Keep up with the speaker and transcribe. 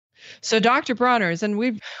So Dr. Bronner's, and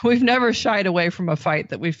we've never shied away from a fight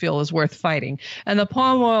that we feel is worth fighting. And the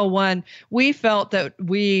palm oil one, we felt that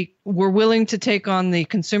we were willing to take on the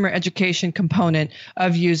consumer education component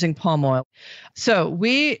of using palm oil. So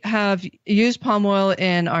we have used palm oil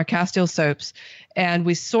in our Castile soaps, and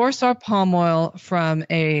we source our palm oil from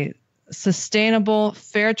a sustainable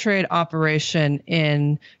fair trade operation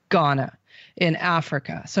in Ghana, in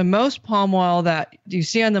Africa. So most palm oil that you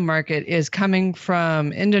see on the market is coming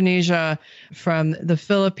from Indonesia, from the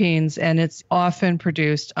Philippines, and it's often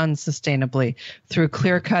produced unsustainably through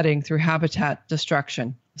clear cutting, through habitat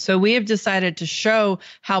destruction. So we have decided to show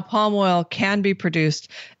how palm oil can be produced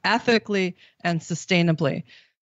ethically and sustainably.